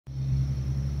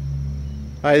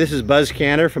Hi, this is Buzz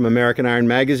Kanter from American Iron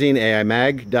Magazine,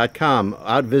 AIMag.com,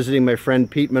 out visiting my friend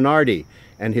Pete Minardi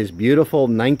and his beautiful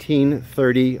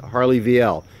 1930 Harley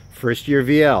VL, first year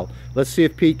VL. Let's see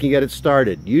if Pete can get it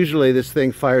started. Usually this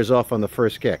thing fires off on the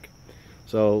first kick.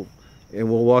 And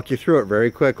we'll walk you through it very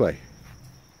quickly.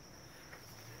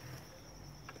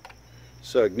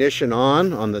 So ignition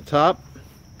on the top.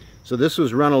 So this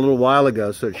was run a little while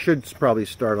ago, so it should probably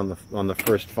start on the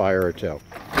first fire or two.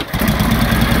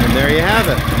 And there you have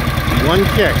it, one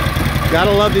kick.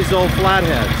 Gotta love these old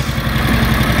flatheads.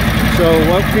 So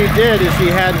what we did is he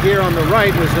had here on the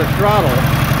right was the throttle.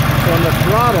 So on the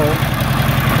throttle,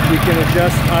 you can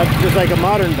adjust just like a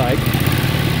modern bike.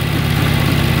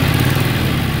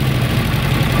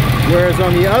 Whereas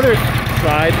on the other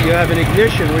side, you have an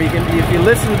ignition where you can, if you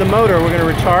listen to the motor, we're going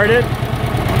to retard it.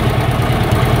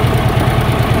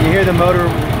 You hear the motor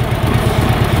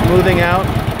smoothing out.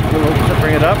 We'll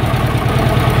bring it up.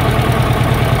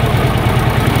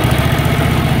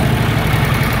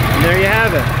 And there you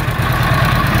have it.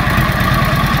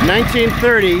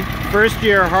 1930, first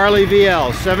year Harley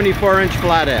VL, 74-inch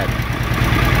flathead.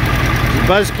 This is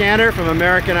Buzz Kanter from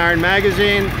American Iron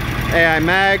Magazine,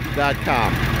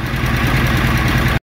 AIMag.com.